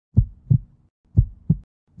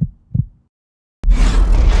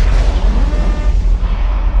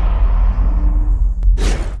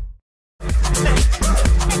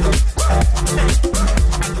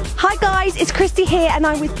here and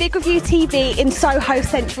I'm with Big Review TV in Soho,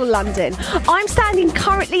 central London. I'm standing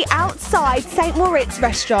currently outside St. Moritz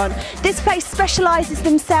restaurant. This place specialises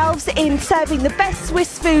themselves in serving the best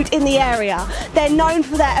Swiss food in the area. They're known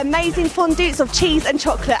for their amazing fondues of cheese and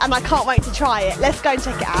chocolate and I can't wait to try it. Let's go and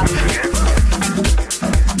check it out.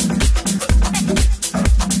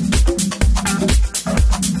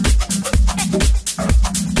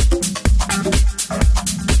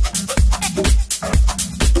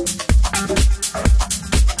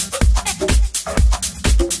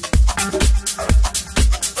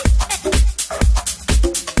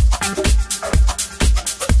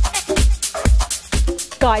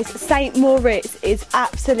 Guys, St. Moritz is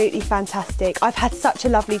absolutely fantastic. I've had such a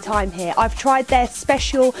lovely time here. I've tried their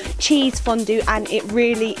special cheese fondue and it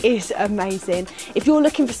really is amazing. If you're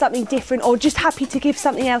looking for something different or just happy to give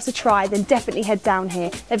something else a try, then definitely head down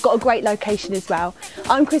here. They've got a great location as well.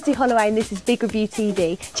 I'm Christy Holloway and this is Big Review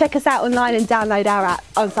TV. Check us out online and download our app.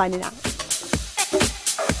 I'm signing out.